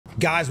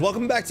Guys,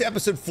 welcome back to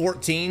episode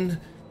 14.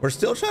 We're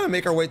still trying to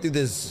make our way through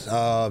this,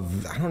 I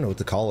don't know what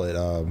to call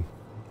it,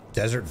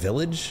 desert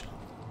village.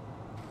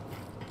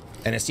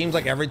 And it seems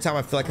like every time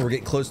I feel like we're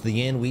getting close to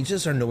the end, we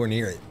just are nowhere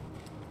near it.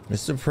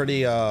 This is a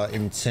pretty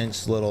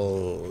intense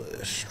little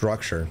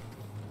structure.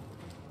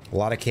 A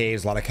lot of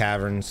caves, a lot of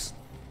caverns.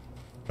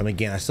 And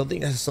again, I still think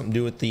that has something to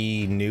do with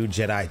the new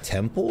Jedi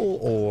temple,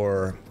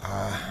 or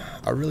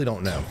I really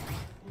don't know.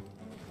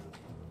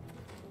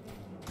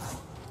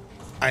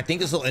 I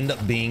think this will end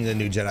up being the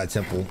new Jedi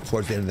temple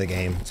towards the end of the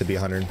game, to be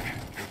 100.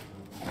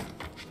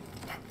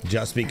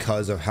 Just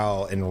because of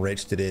how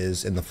enriched it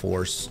is in the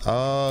Force.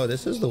 Oh,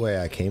 this is the way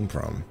I came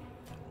from.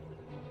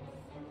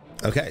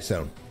 Okay,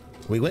 so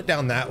we went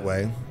down that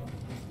way,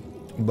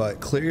 but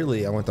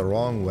clearly I went the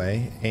wrong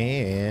way.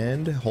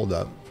 And hold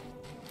up.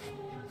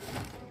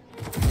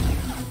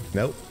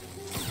 Nope.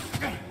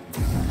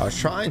 I was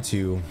trying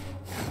to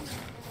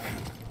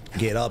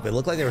get up. It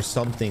looked like there was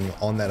something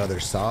on that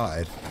other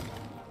side,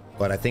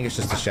 but I think it's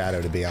just a shadow,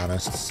 to be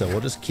honest. So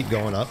we'll just keep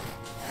going up.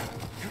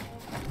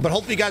 But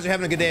hopefully you guys are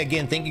having a good day.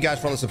 Again, thank you guys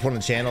for all the support on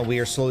the channel. We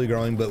are slowly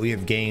growing, but we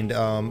have gained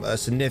a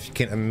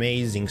significant,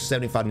 amazing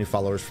 75 new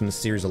followers from the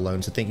series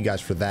alone. So thank you guys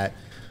for that.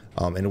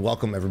 And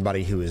welcome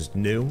everybody who is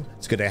new.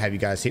 It's good to have you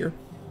guys here.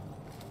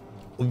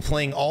 We'll be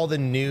playing all the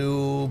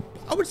new,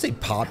 I would say,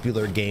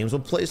 popular games.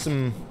 We'll play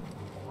some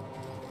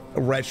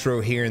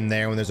retro here and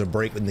there when there's a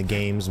break in the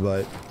games,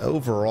 but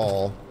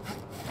overall,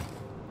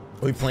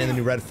 we'll be playing the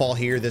new Redfall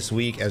here this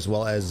week, as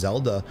well as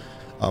Zelda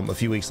a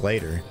few weeks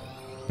later.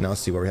 Now let's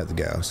see where we have to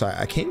go. So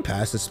I came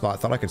past this spot,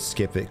 thought I could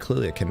skip it.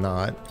 Clearly I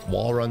cannot.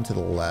 Wall run to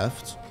the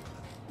left.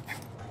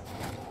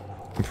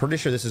 I'm pretty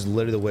sure this is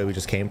literally the way we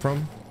just came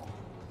from.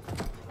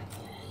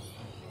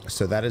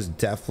 So that is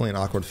definitely an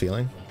awkward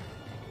feeling.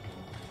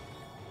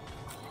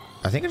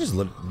 I think I just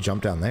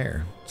jumped down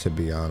there, to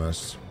be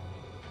honest.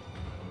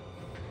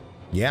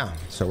 Yeah,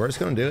 so we're just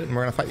gonna do it, and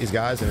we're gonna fight these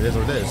guys, and it is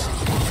what it is.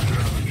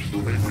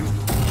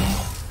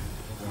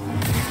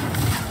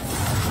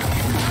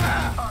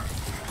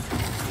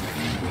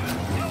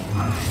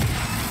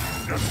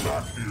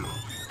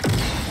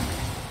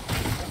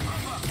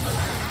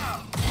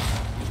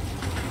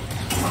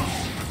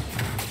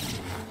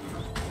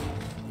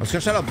 I'm just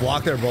gonna try to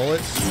block their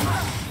bullets,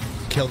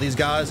 kill these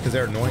guys because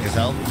they're annoying as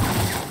hell.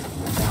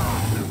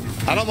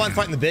 I don't mind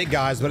fighting the big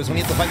guys, but it's when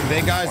you have to fight the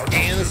big guys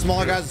and the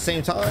small guys at the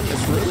same time,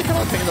 it's really kind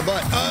of a pain in the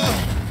butt.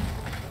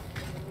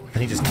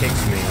 And he just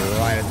kicks me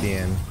right at the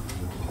end.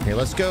 Here,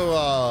 let's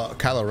go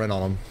Kylo Ren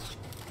on him.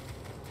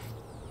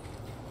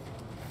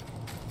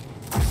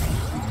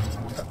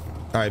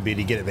 All right,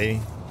 BD, get it, baby.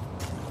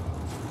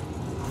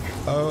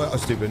 Oh, that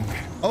was stupid.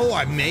 Oh,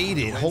 I made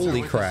it.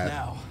 Holy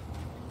crap.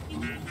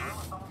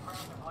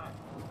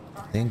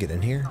 They can get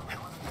in here?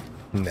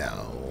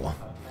 No.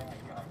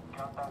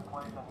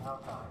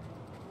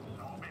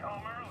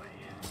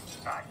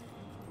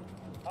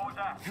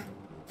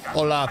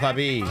 Hola,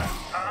 papi.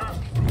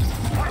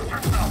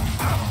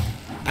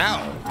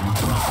 Ow.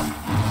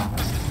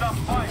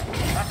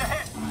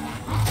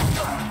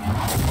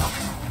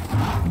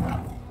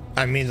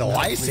 I mean, the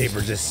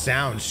lightsaber just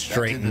sounds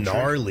straight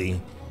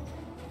gnarly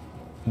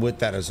with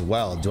that as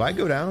well. Do I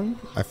go down?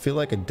 I feel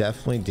like I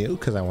definitely do,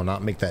 because I will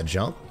not make that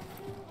jump.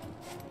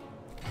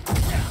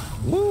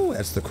 Woo,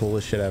 that's the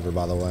coolest shit ever,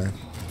 by the way.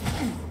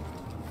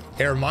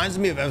 It reminds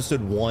me of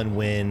episode 1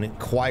 when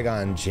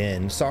Qui-Gon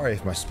Jinn, sorry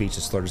if my speech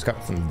is slurred, just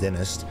got from the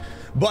dentist,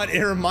 but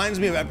it reminds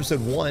me of episode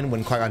 1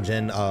 when Qui-Gon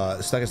Jinn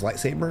stuck his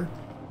lightsaber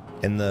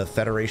in the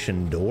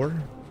Federation door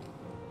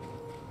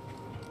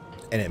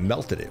and it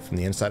melted it from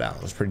the inside out.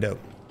 It was pretty dope.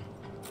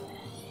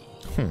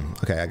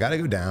 Okay, I gotta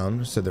go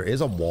down. So there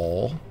is a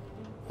wall,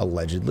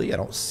 allegedly. I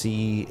don't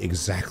see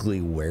exactly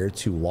where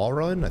to wall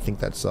run. I think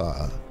that's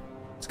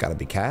it's gotta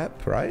be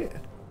Cap, right?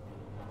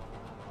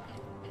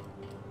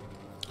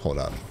 Hold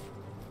up.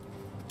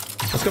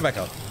 Let's go back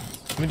up.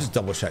 Let me just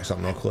double check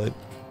something real quick.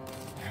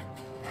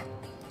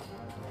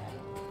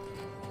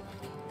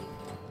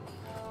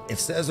 It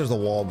says there's a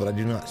wall, but I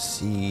do not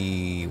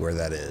see where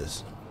that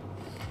is.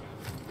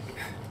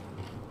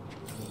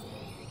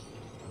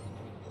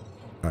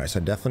 All right, so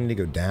I definitely need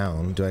to go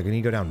down. Do I need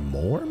to go down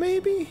more,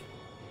 maybe?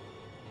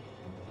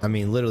 I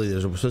mean, literally,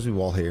 there's supposed to be a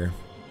wall here.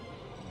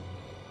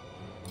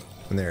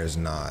 And there is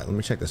not. Let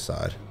me check this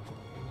side.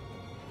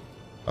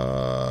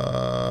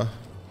 All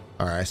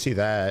right, I see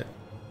that.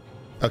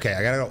 Okay,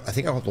 I gotta go. I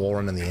think I'll have to wall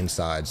run on the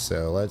inside,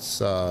 so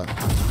let's I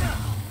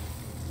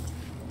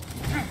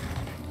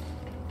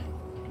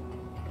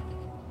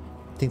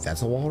think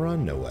that's a wall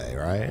run? No way,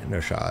 right?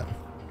 No shot.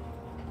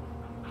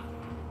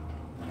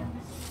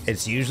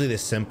 It's usually the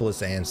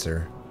simplest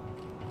answer.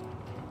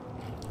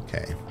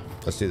 Okay,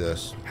 let's do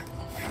this.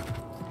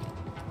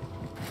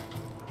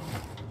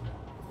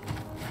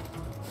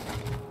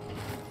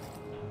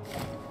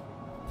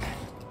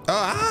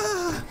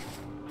 Ah!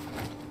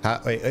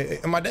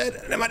 Wait, am I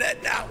dead? Am I dead?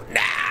 No,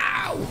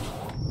 no!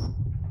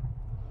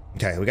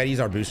 Okay, we gotta use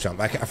our boost jump.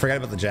 I forgot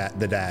about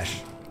the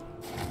dash.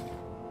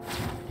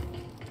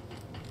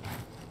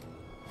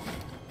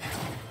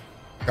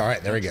 All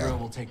right, there we go.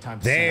 Will take time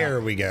to there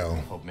we go.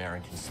 Hope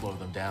Marin can slow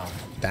them down.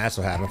 That's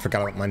what happened. I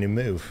forgot about my new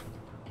move.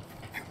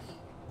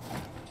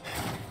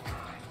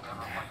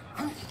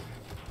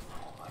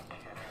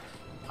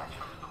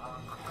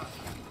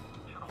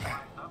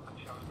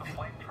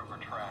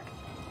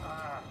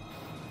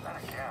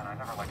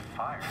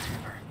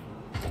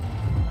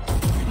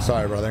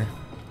 Sorry, brother.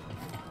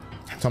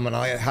 Someone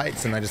I at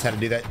heights, and I just had to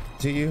do that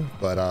to you.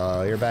 But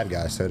you're a bad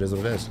guy, so it is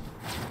what it is.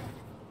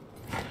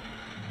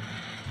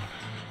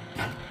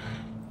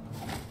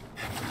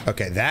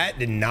 Okay, that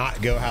did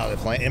not go how they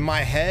planned. In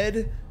my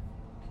head,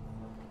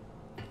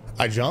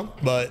 I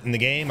jumped, but in the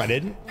game, I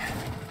didn't.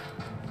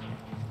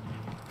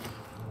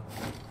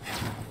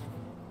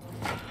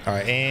 All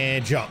right,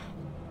 and jump.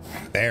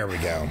 There we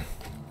go.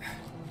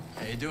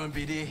 How you doing,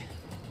 BD?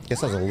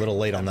 Guess I was a little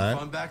late on that.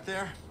 Fun back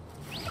there?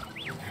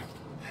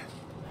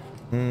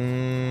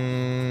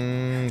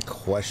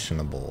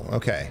 Questionable.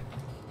 Okay.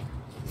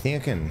 I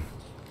think I can.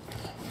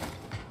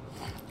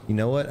 You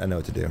know what? I know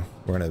what to do.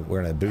 We're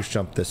gonna boost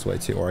jump this way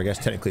too, or I guess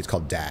technically it's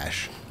called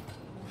dash.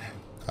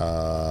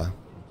 There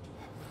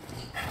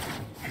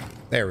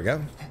we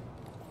go.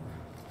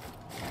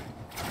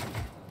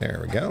 There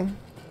we go.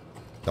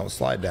 Don't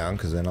slide down,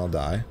 because then I'll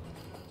die.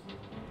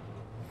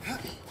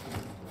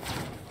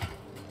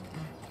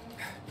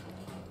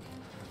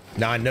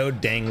 Now I know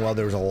dang well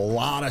there was a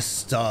lot of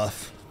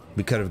stuff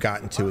we could have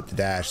gotten to with the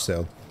dash,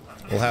 so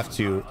we'll have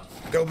to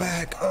go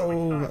back.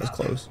 Oh, that was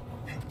close.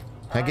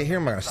 Can I get here?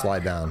 Or am I gonna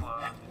slide down?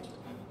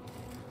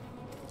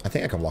 I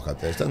think I can walk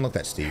up there. It doesn't look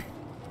that steep.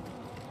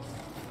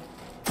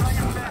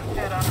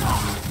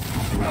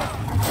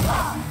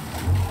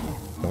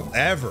 Don't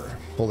ever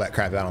pull that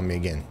crap out on me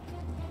again.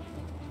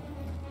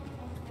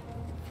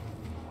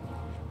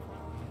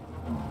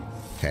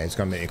 Okay, it's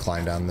gonna make me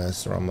climb down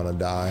this, or I'm gonna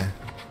die.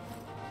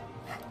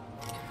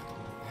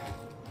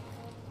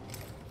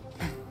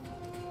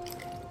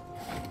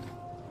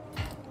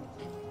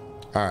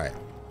 All right,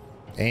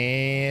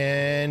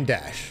 and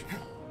dash.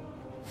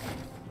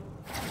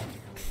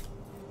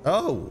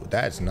 Oh,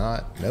 that's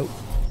not, nope.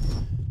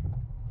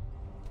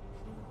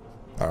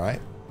 All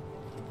right.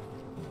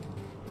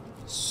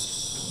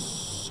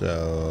 So,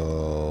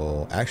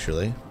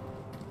 actually,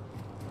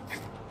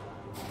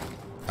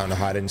 I don't know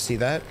how I didn't see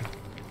that.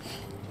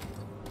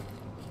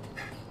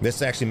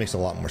 This actually makes a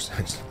lot more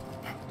sense.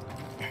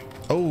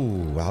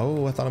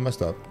 Oh, I thought I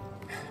messed up.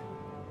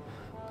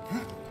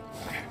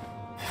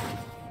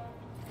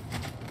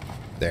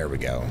 There we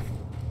go.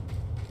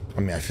 I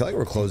mean, I feel like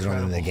we're closing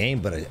on in the game,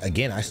 but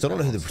again, I still don't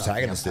know who the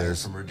protagonist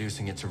is. From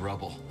reducing it to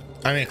rubble.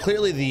 I mean,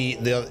 clearly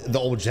the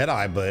old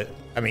Jedi, but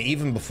I mean,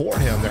 even before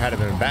him, there had to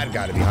have been a bad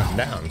guy to be hunting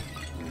down.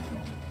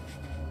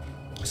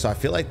 So I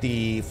feel like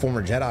the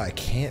former Jedi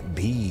can't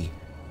be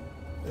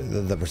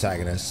the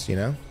protagonist, you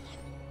know?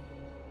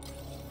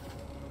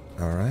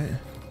 All right.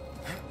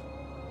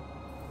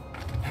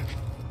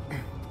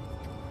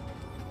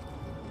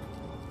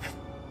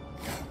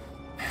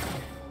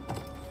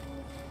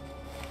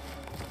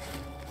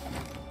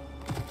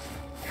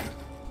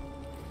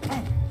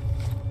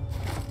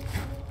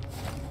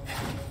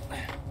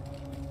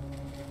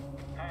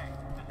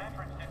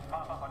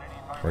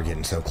 We're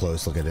getting so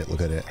close. Look at it. Look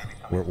at it.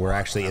 We're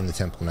actually in the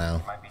temple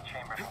now. Might be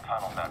chambers and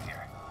tunnels out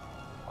here.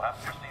 We'll have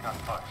to proceed on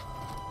foot.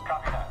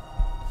 Copy that.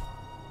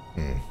 I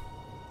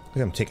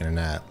think I'm taking a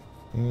nap.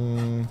 Get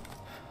in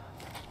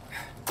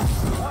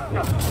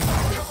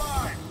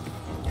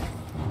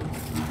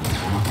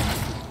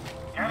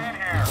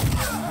here.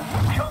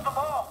 Kill them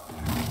all.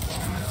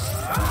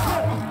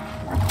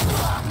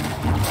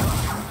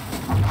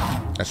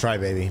 That's right,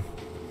 baby.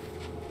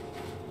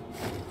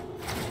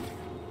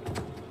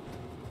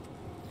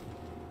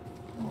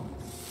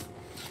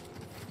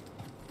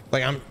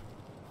 Like,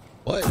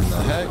 what in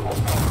the heck?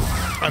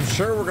 I'm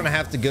sure we're gonna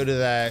have to go to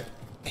that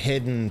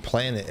hidden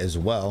planet as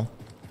well,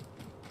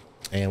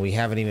 and we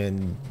haven't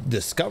even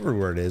discovered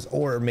where it is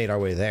or made our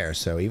way there.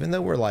 So even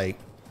though we're like,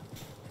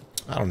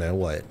 I don't know,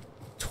 what,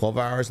 12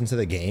 hours into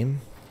the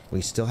game, we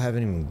still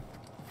haven't even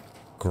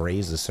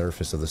grazed the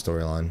surface of the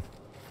storyline.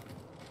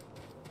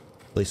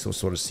 At least it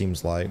sort of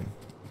seems like.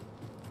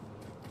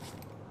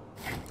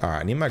 All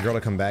right, I need my girl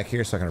to come back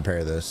here so I can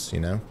repair this,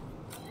 you know?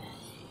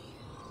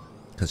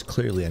 Because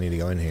clearly I need to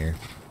go in here.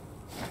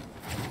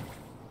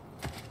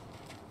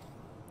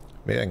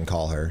 Maybe I can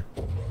call her.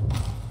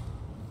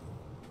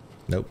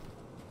 Nope.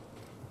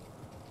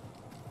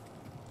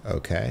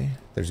 Okay,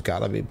 there's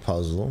gotta be a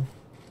puzzle.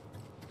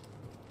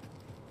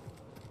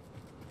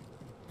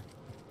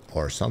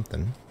 Or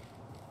something.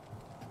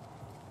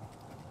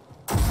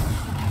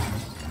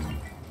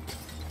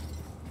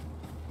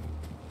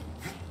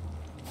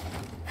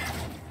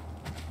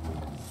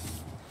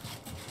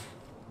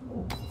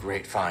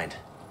 Great find.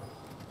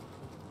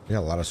 We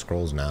got a lot of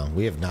scrolls now.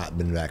 We have not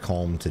been back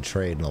home to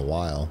trade in a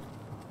while.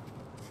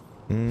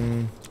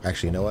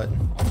 Actually, you know what?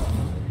 I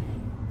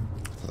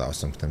thought that was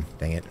something.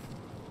 Dang it.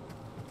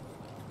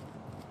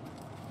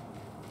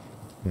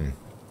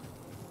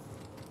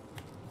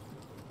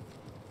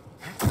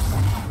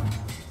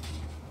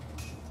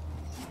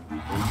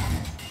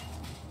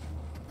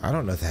 I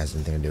don't know if that has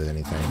anything to do with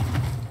anything.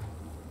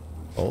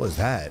 What was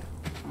that?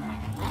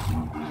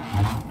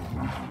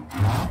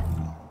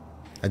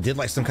 I did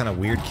like some kind of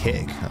weird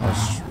kick. That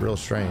was real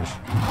strange.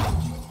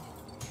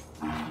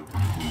 All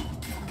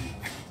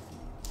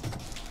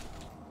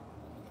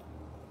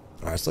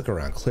right, let's look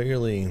around.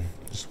 Clearly,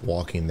 just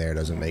walking there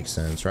doesn't make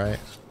sense, right?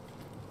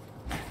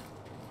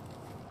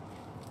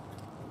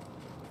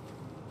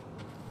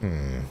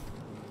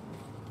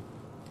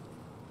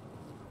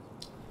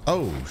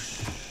 Oh,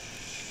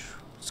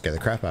 scare the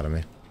crap out of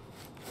me.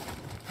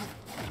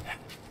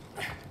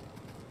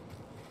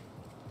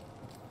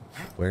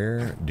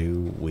 Where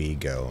do we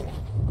go?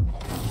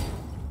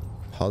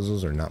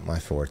 Puzzles are not my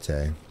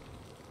forte.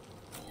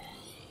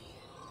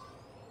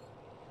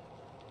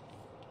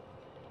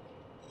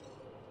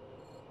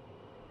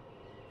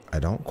 I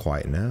don't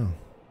quite know.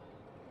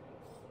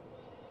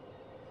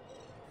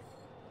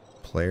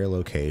 Player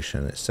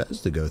location. It says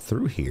to go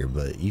through here,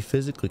 but you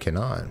physically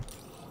cannot.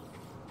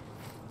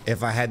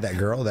 If I had that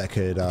girl that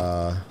could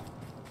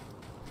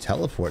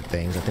teleport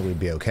things, I think we'd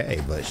be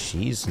okay, but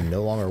she's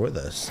no longer with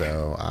us,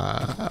 so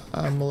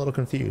I'm a little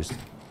confused.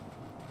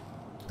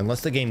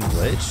 Unless the game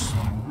glitched.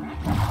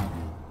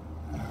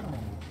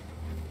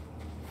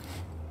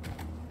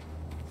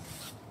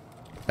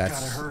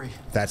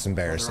 That's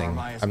embarrassing.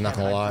 I'm not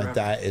gonna lie,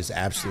 that is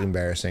absolutely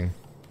embarrassing.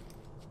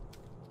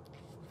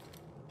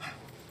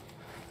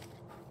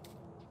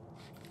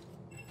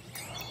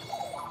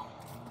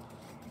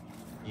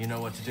 You know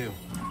what to do.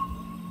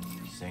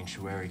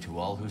 Sanctuary to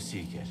all who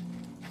seek it.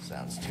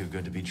 Sounds too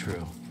good to be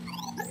true.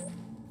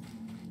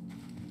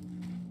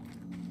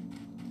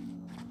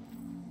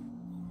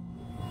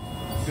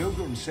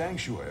 Pilgrim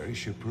Sanctuary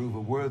should prove a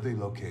worthy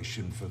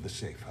location for the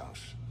safe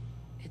house.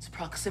 Its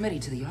proximity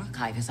to the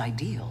archive is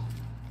ideal.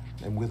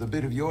 And with a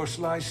bit of your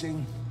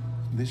slicing,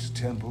 this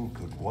temple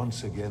could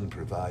once again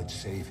provide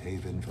safe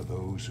haven for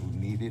those who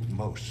need it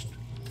most.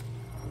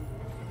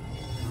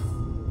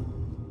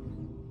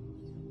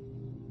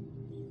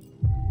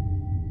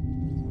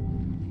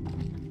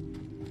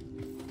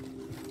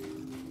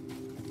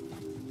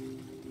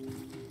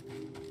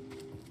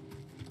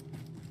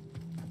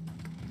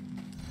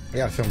 I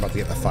got a feeling I'm about to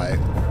get in a fight.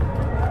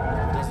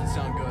 Doesn't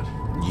sound good.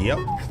 Yep.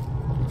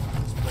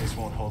 This place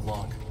won't hold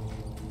long.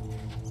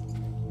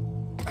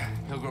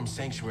 Pilgrim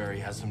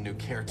Sanctuary has some new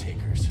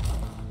caretakers.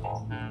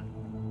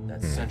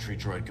 That sentry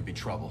droid could be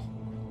trouble.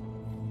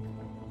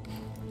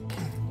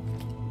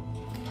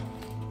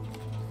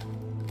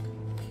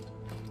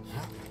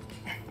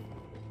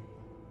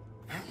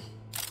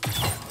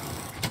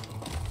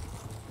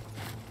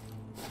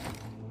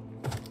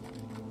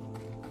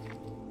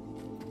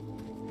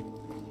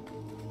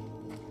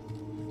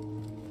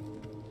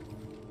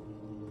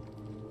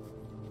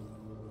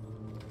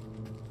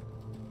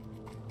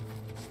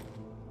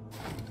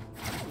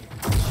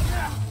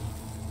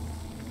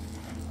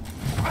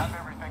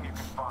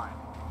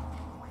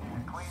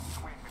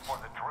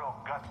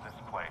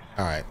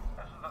 Alright.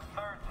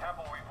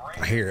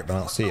 I hear it, but I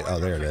don't see it. Oh,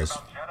 there it is.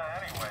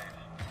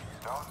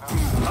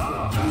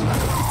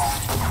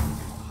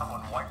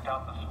 Someone wiped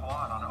out the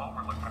squad on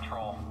Overlook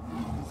Patrol.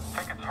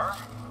 Think it's her?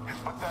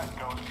 Put that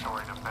ghost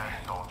story to bed,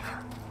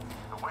 soldier.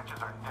 The witches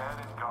are dead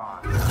and gone.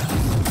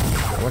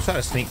 I'm gonna try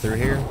to sneak through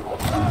here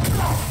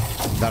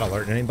without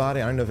alerting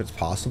anybody. I don't know if it's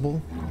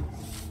possible,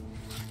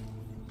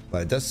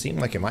 but it does seem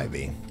like it might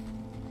be.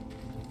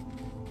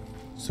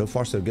 So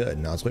far, so good.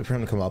 Now let's wait for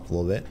him to come up a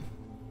little bit.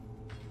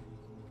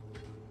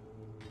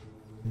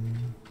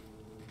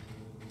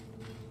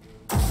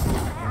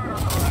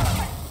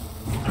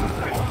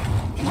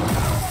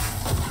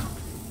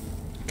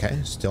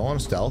 Okay, still on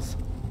stealth.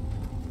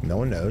 No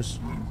one knows.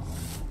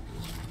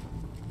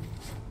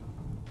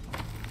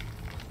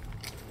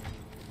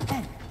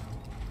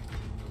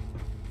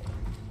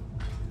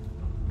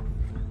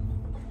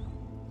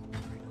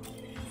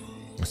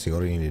 Let's see, what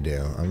do we need to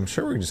do? I'm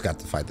sure we just got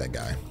to fight that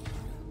guy.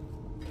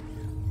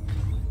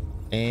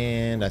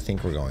 And I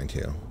think we're going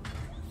to.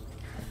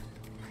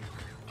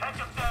 Take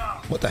him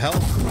down. What the hell?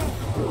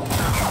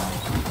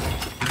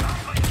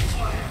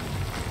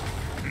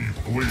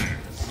 Please.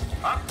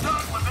 I'm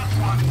done with this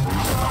one.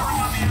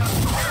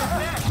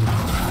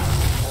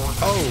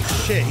 Oh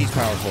shit, he's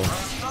powerful.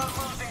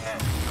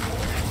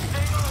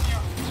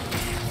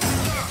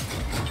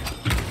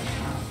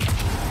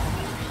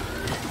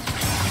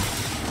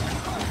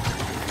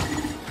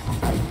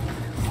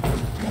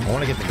 I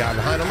want to get the guy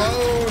behind him.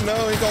 Oh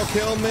no, he's gonna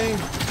kill me.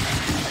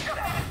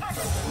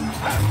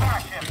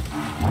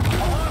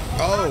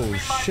 Oh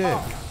shit.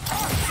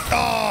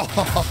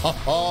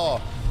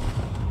 Oh,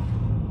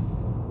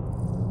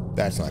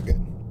 that's not good.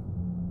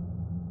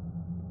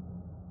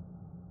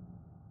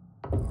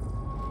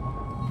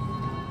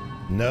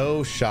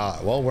 No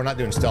shot. Well, we're not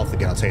doing stealth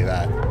again, I'll tell you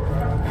that.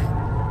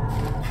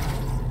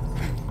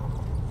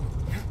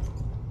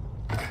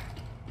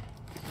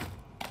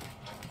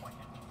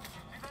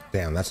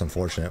 Damn, that's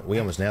unfortunate. We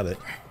almost nailed it.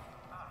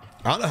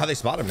 I don't know how they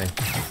spotted me.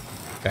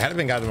 There had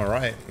been guy to my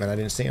right, and I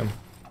didn't see him.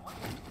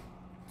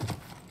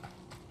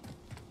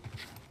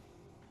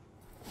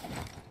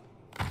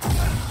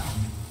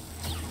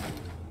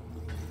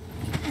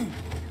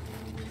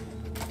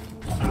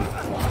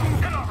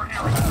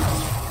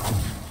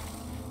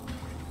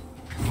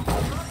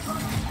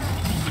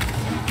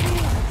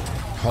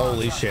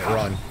 Holy shit,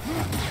 run.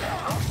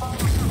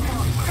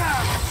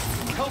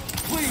 Help,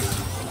 please.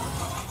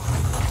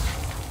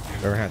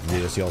 We're gonna have to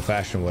do this the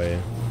old-fashioned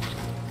way.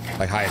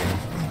 Like hiding.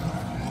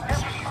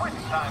 Quick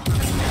time for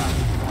this guy.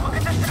 Look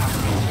at this guy.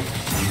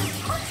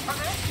 Ready for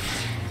this?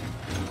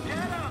 Get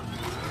him.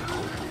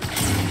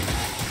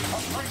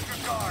 Place your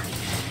guard.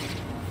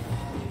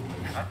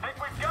 I think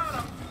we've got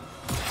him.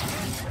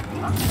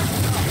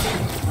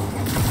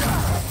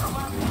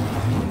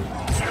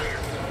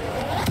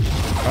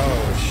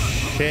 Oh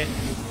shit.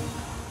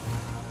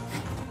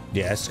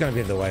 Yeah, it's gonna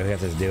be the way we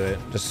have to do it.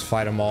 Just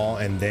fight them all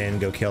and then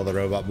go kill the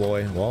robot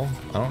boy. Well,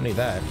 I don't need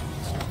that.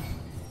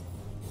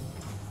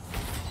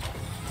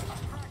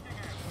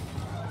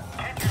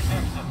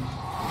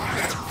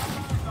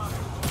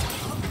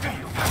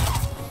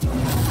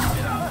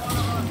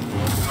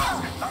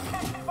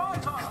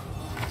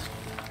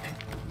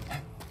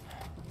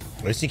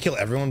 At least you kill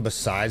everyone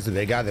besides the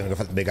big guy, then go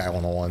fight the big guy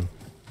one-on-one.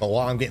 But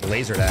while I'm getting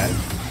lasered at,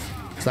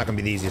 it's not gonna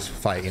be the easiest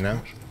fight, you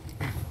know?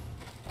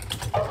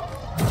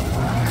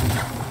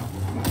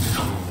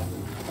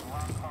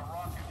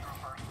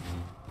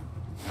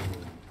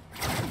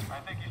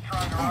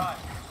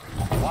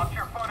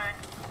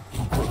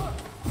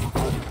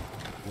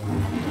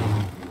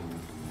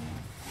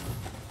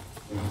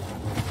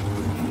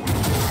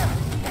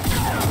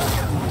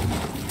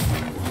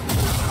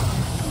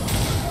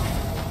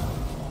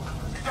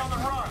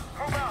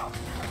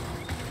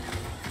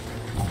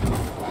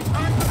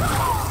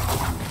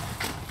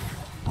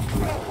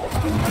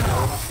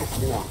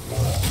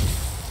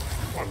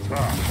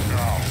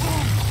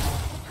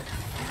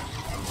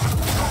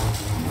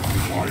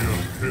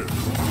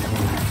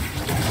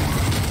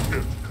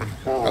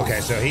 Okay,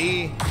 so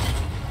he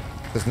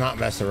does not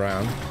mess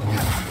around.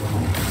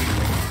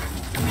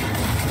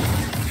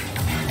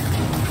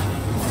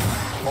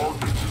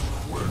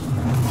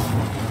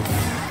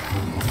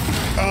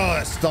 Oh,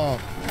 that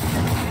stomp.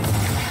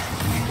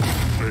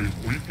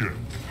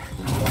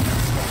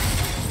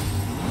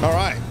 All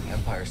right. The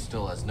Empire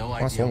still has no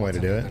idea. That's one way to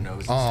do it.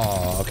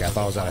 Oh, okay. I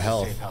thought I was out of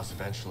health. Safe house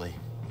eventually.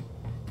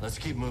 Let's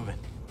keep moving.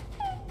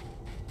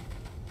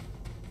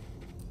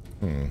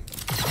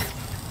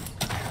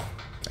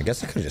 I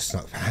guess I could have just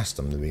snuck past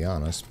them, to be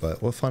honest,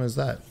 but what fun is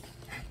that?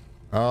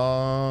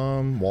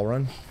 Wall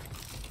run.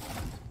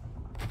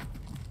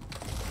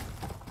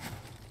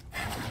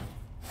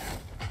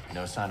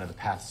 No sign of the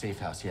path safe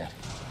house yet.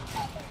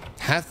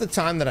 Half the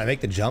time that I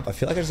make the jump, I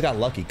feel like I just got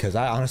lucky because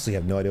I honestly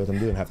have no idea what I'm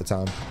doing half the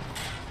time.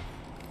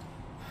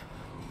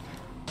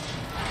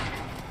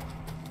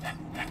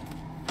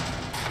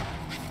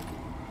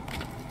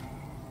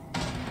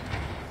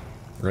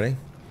 Ready?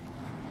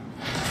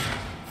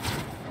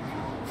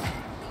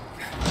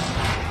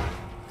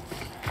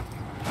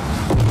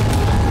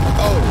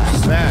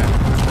 Oh, snap.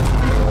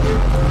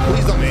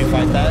 Please don't make me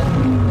fight that.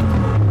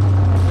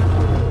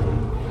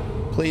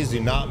 Please do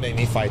not make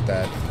me fight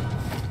that.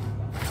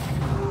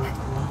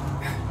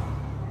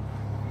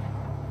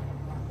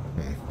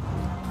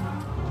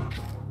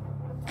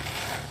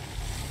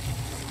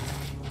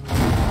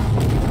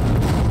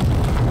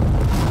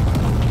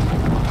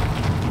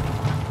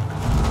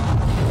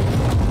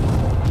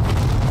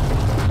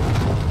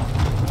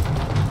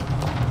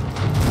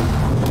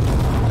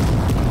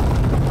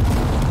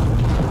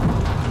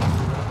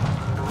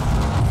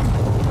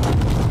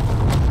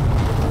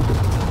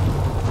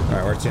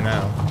 To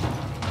now.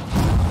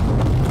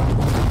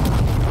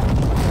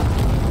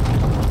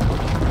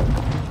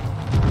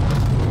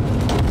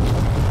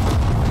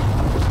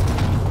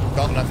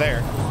 Oh, not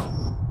there.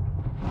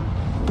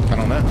 I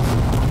don't know.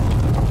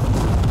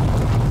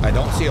 I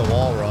don't see a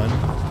wall run.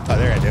 Oh,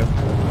 there I do.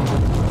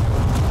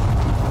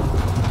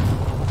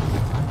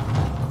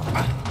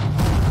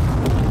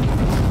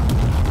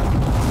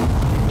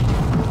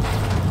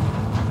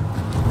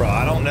 Bro,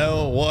 I don't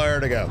know where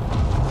to go.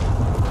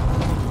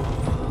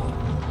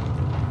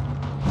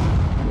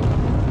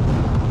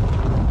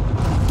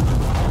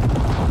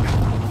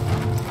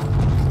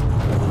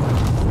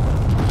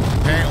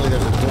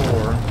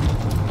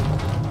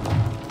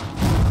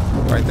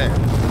 Right there.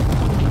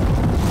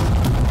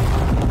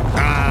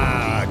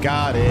 Ah,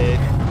 got it.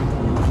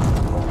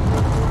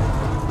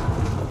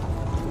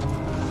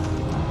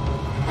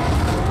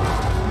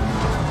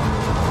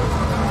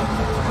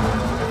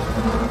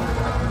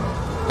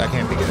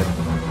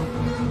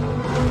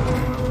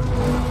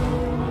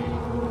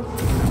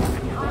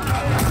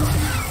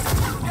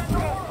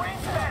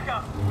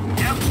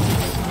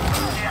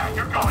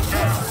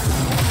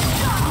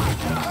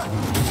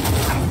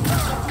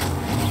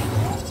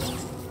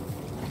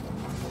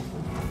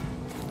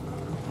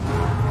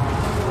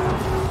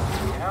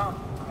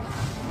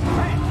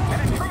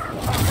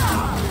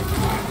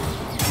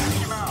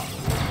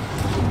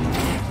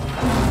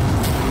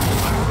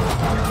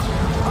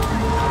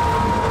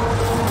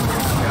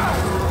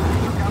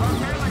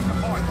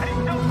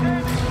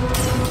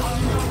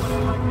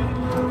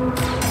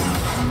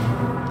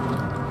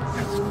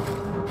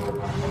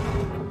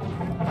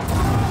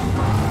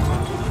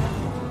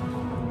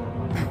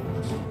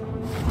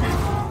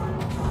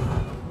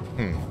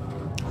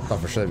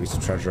 sure there'd be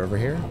some treasure over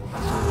here.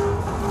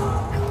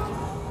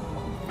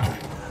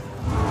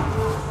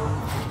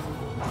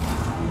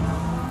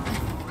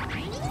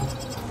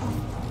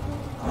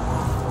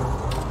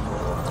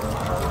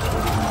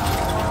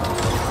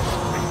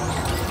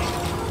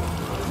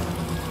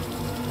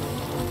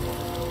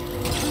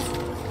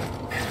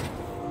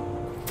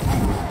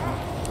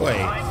 Wait,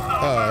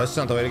 oh, that's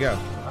not the way to go.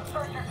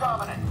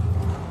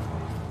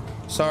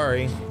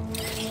 Sorry.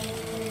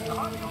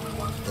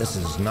 This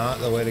is not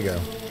the way to go.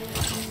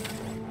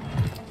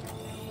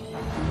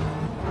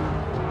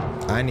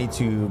 I need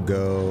to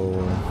go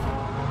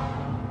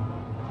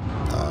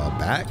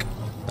back.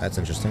 That's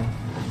interesting.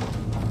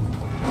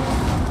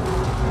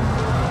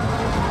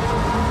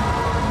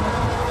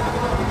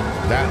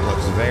 That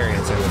looks very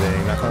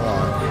intimidating, not gonna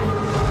lie.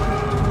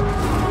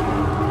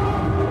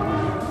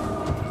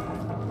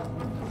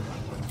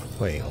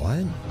 Wait,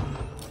 what?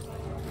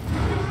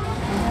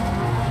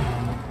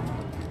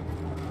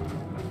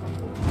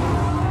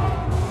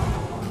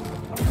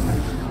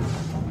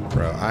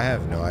 Bro, I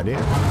have no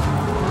idea.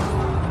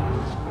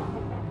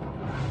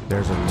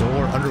 There's a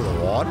door under the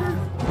water?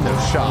 No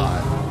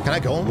shot. Can I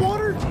go in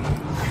water?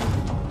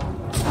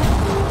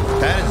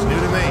 That is new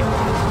to me.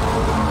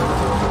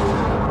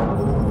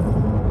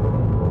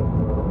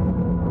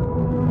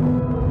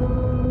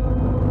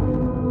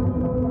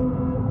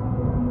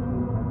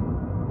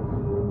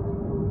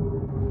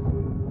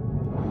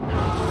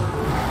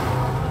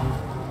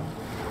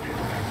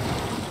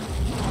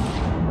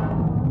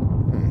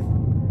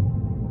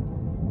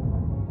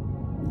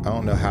 I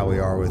don't know how we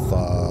are with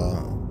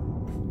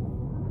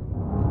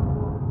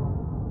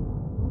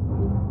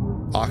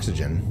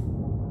oxygen.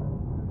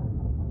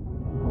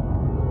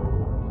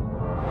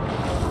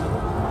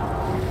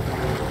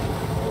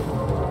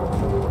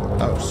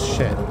 Oh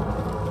shit.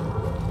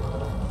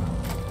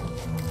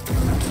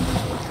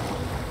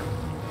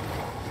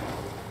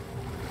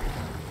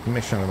 Let me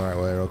make sure I'm the right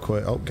way real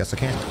quick. Oh, guess I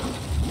can't.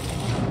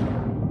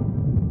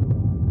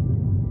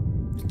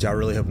 I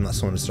really hope I'm not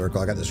swimming in a circle.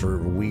 I got this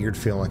weird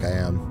feeling like I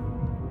am.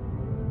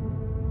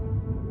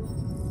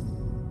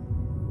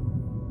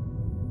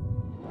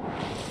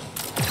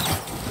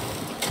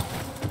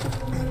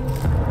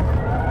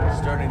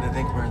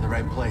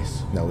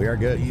 Place. No, we are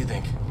good. What do you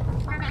think?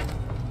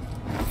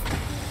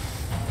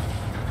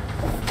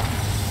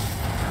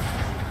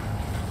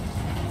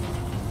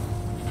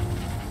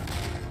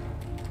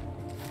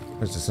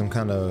 Is this some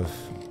kind of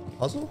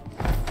puzzle?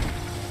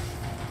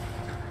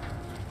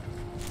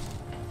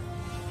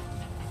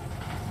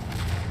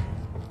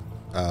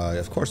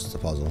 Of course it's a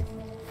puzzle.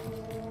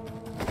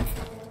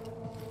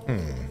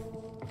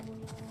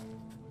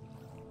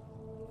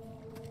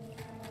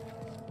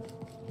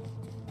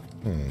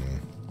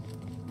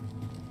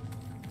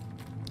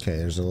 Okay,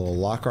 there's a little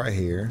lock right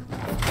here.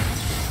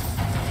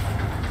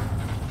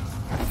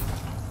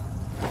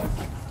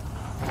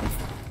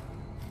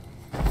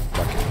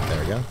 Bucket,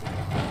 there we go.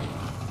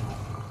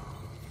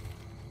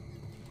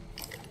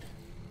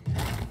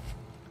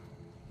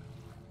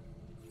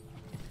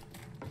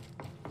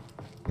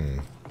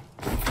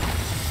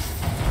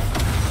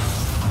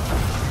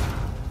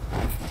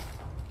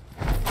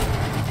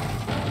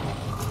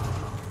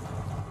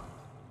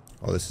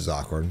 Oh, this is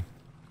awkward.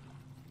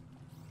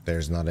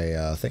 There's not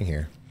a thing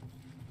here.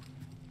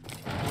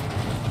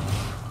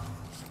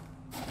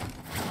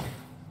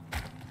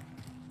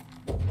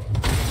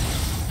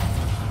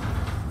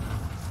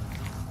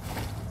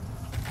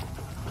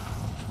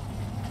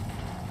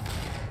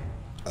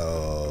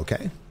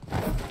 Okay.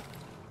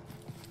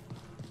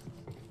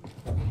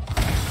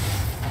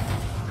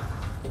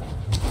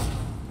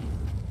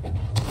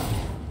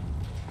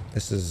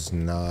 This is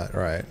not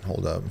right.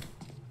 Hold up.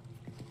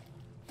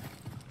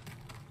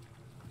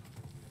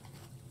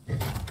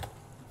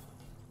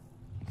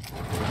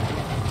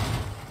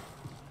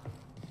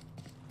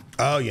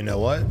 Oh, you know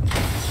what?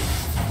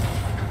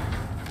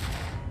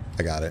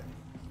 I got it.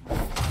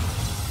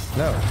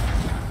 No.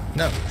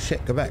 No.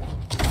 Shit, go back.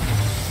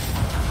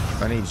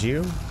 I need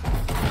you.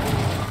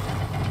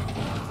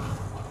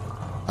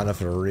 I don't know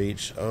if it'll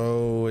reach.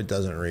 Oh, it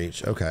doesn't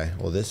reach. Okay.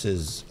 Well, this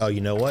is... Oh, you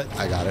know what?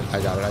 I got it.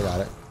 I got it. I got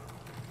it.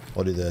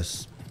 We'll do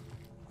this.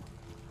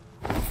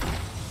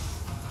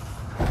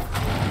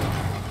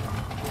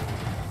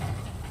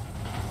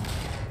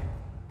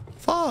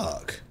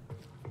 Fuck.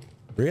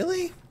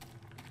 Really?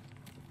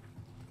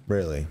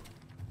 Really?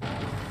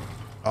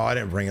 Oh, I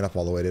didn't bring it up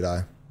all the way, did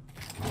I?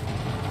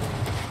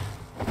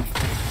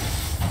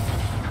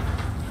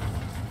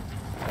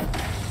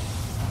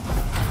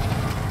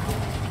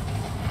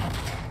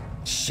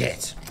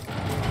 Shit.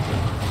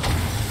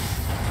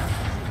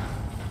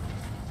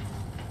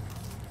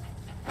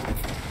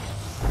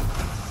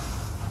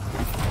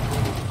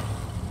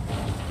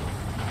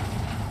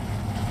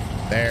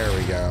 There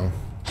we go.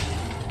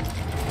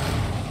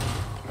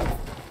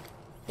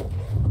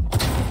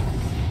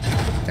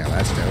 Now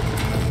that's dope.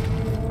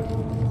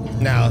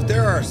 Now,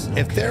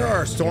 if there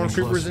are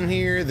stormtroopers in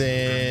here,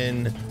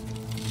 then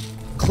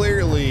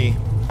clearly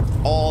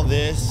all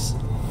this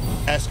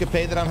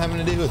escapade that I'm having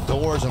to do with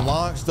doors and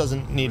locks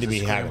doesn't need to be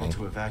Able happening.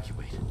 to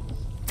evacuate.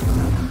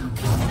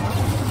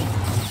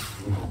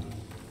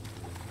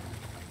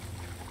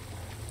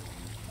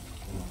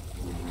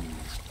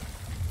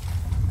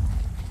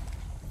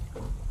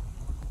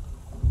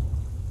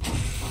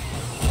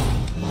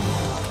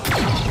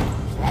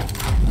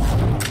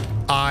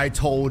 I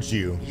told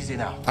you. Easy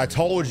now. I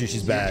told you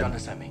she's bad. Junda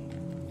sent me.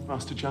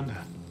 Master Junda,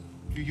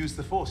 you used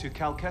the Force, you're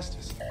Cal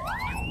Kestis.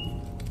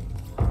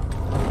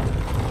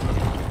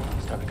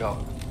 It's time to go.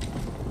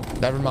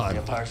 Never The mind.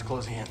 Empire's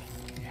closing in.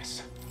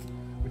 Yes,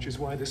 which is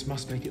why this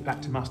must make it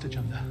back to Master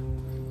Junda.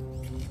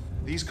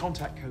 These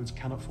contact codes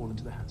cannot fall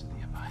into the hands of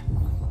the Empire.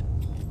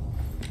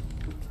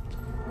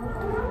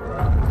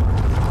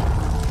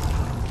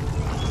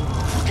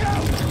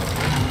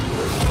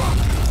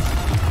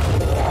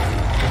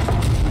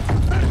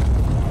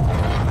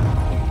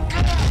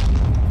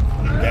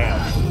 Damn.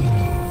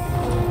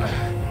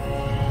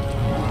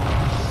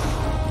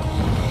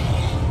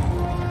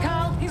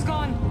 Cal, he's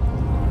gone.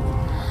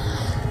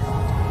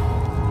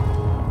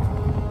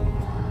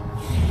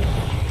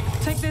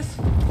 Take this.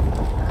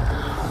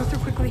 Go through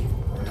quickly.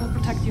 It'll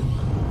protect you.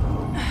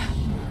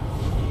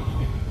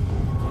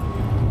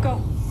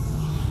 Go.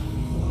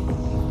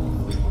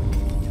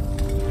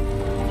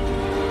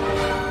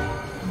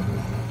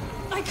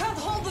 I can't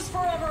hold this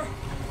forever.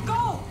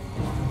 Go!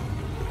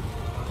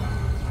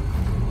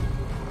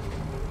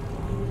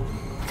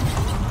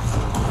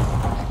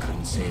 I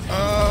couldn't save him.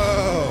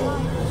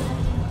 Oh.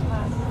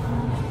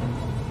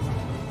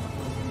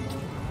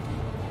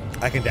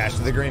 I can dash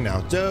to the green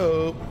now.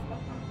 Dope.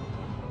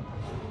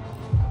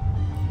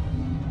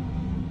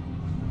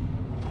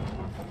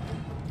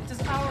 It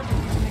is our duty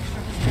to make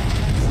sure his death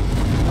ends.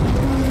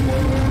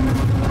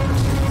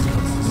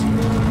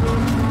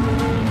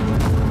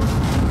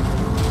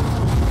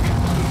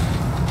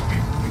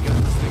 We got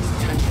this thing's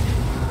attention.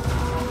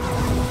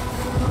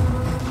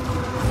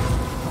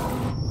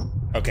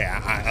 Okay,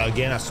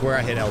 again, I swear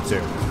I hit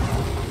L2.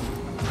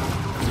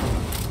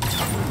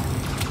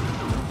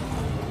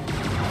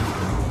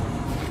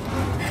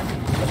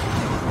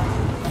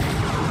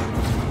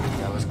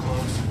 That was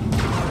close.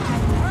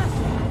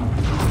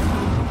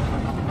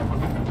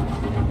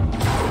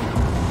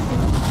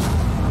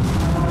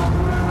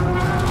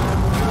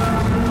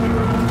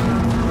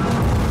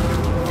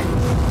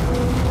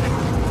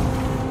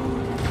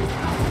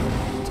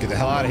 Let's get the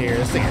hell out of here.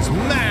 This thing is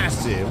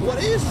massive.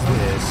 What is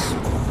this?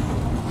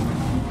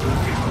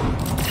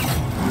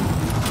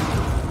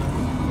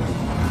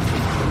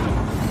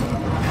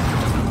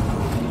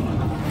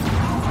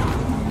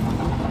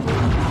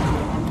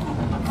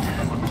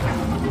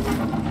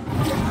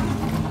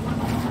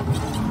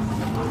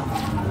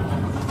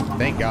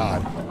 Thank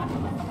God.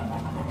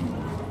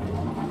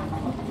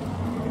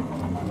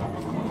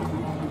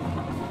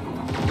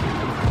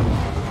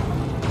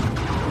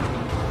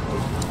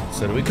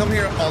 So do we come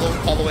here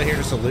all the way here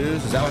just to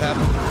lose? Is that what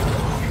happened?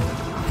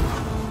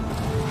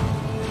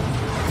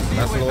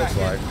 That's what it looks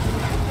like.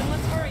 Then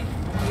let's hurry.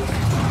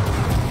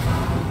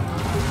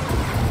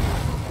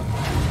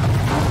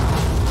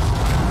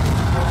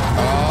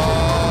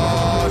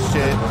 Oh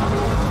shit.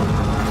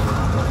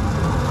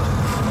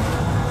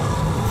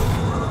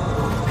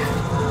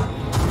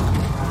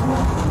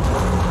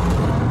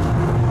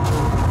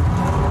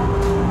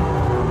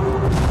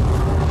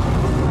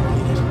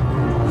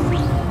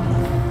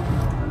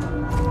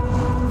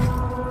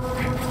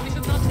 We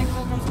should not take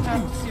Pilgrim's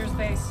path to Sears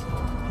base.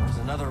 There's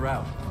another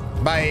route.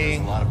 Bye. A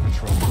lot of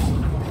patrol.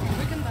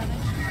 We can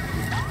manage.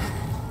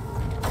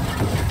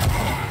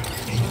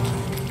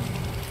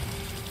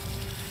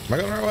 Am I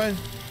going the right way?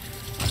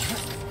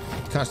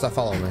 Kind of stop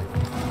following me.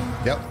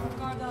 Yep.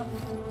 Guard up.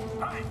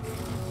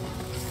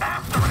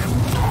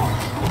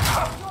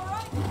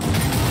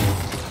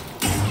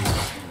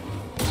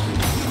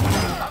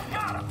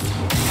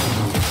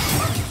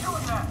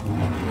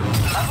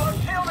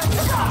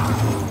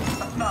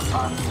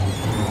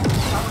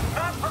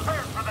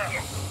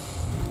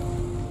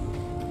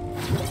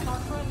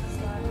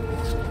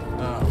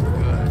 Oh,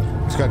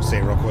 good. Just got to say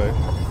it real quick.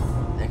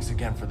 Thanks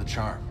again for the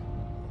charm.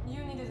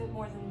 You needed it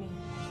more than me.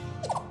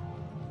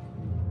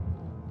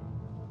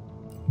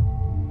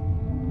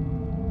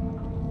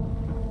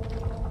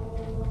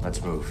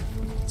 Let's move.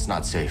 It's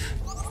not safe.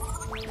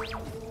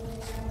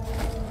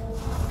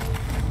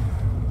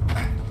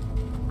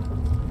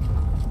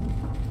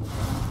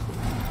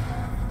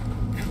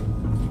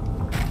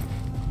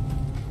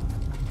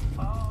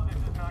 Oh, this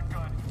is not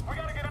good. We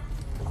gotta get up.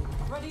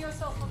 Ready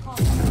yourself for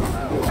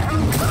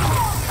combat.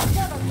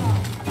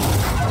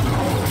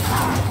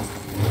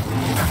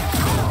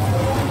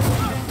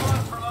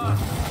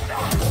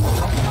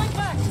 Fight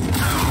back.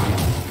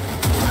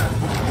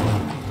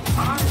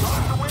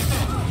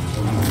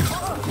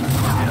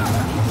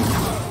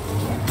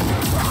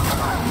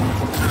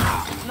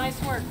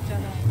 Nice work,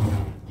 Jedi.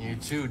 You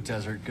too,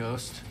 Desert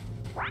Ghost.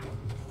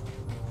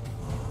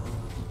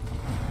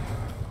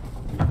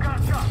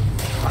 Gotcha.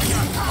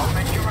 I'll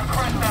make you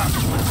regret that.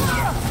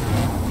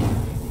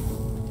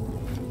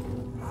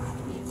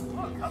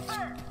 Look, up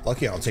there.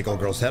 Lucky I'll take old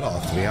girl's head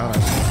off, to be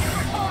honest.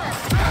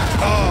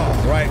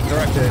 Oh, right,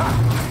 directed.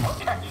 I'll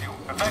catch you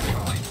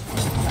eventually.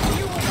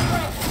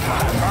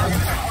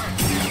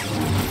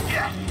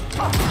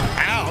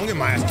 Ow, I'm getting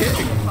my ass kicked.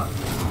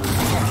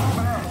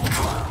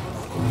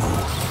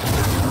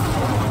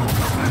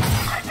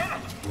 I did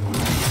it.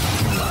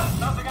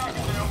 Nothing I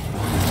can do.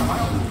 Am I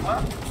almost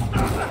left?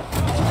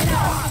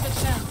 Give it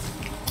a chance.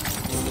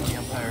 The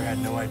Empire had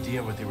no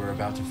idea what they were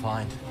about to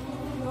find.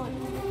 Good.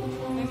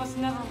 They must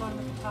never run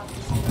with the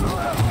puppets.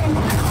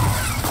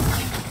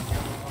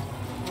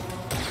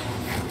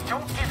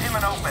 Don't give him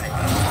an opening.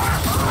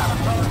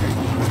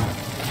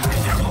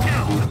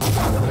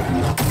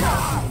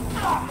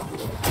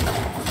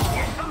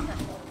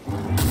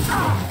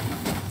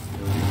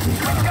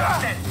 We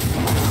got it.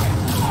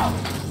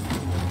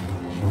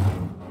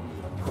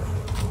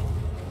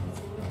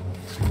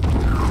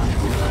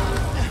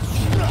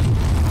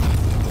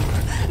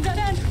 Dead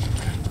end.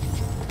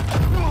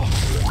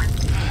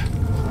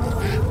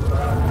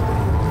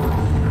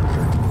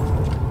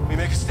 We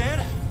make a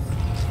stand?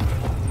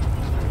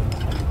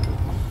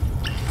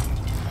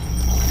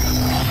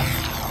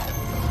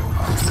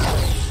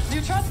 Do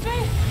you trust me?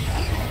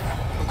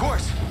 Of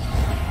course.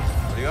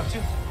 What are you up to?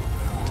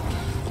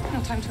 No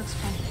time to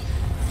explain.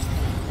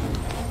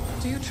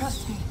 Do you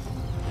trust me?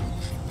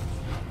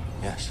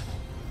 Yes.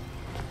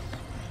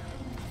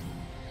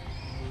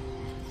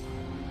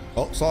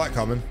 Oh, saw that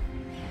coming.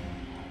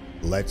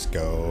 Let's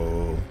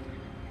go.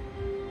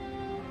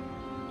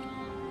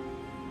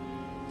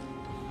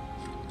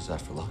 Is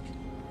that for luck?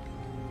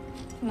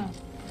 No.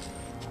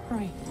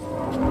 Hurry.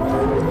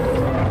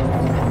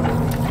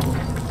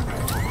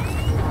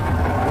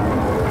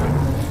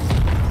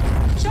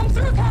 Jump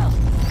through, Cal!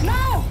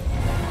 Now!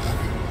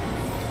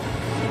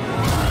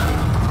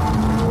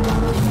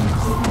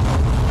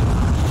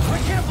 I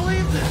can't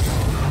believe this!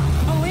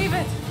 Believe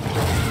it!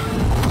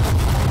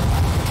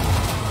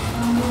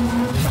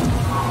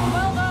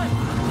 Well done!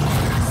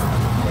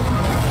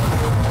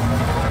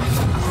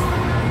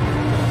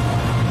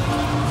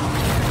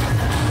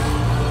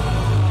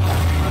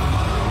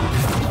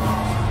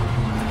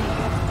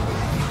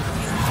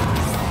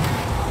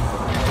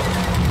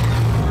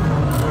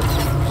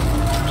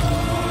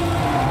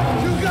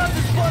 You got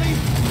this, buddy!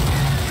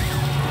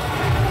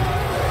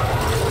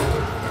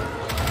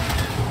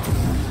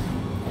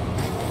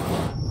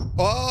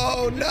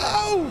 Oh,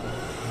 no!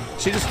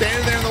 She just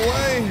standing there in the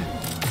way.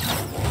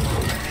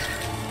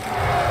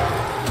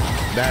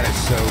 That is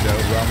so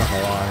dope, bro. I'm not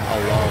gonna lie. I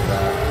love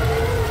that.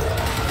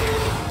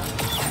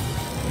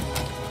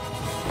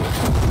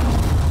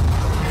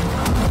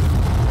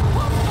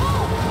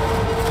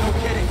 No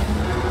kidding.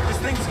 This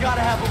thing's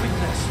gotta have a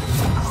weakness.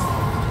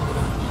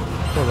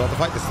 We're about to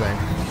fight this thing.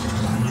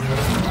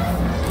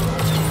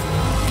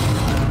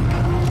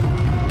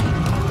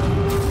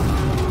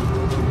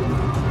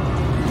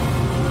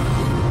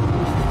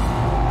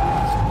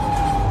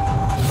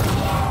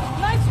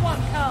 Nice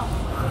one, Cal!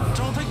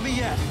 Don't think me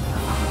yet.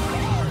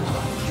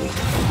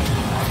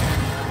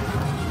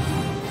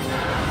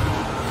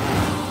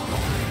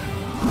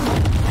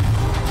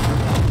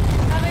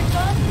 Having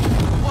fun?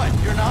 What,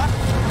 you're not?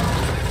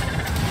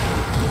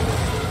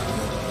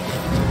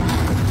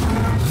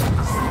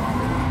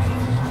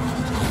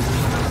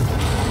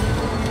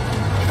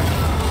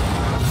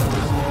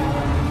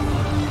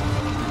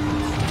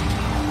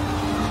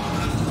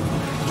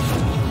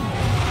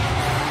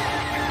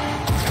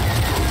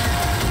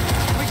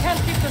 We can't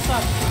keep this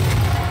up. I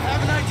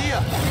have an idea,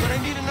 but I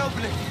need an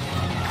opening.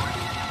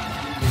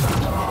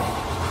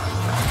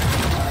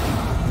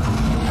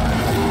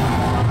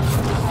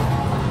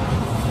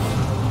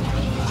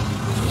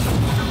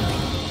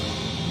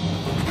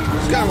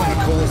 It's got one of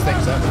the coolest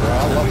things ever, bro.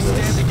 I love We stand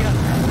this. together.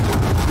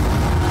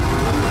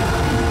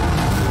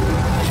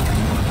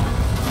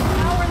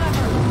 Now or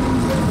never.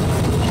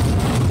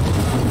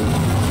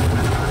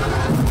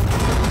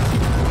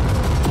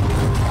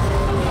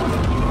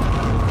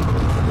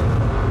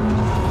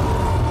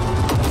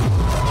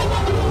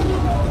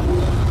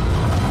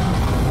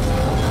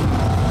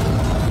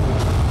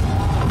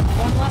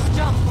 One last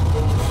jump.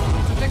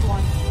 It's a big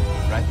one.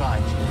 Right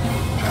behind you.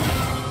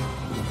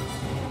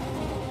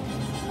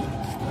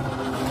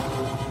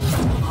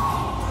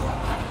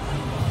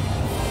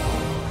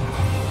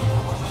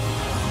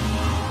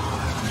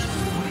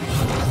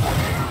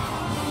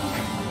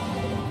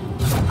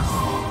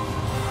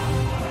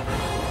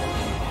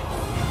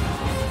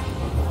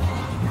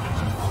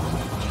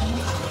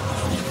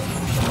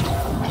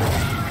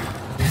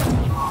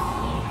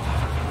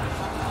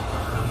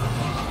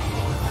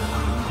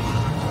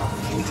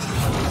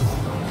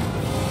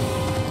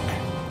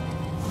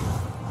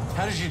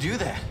 How did you do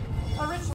that?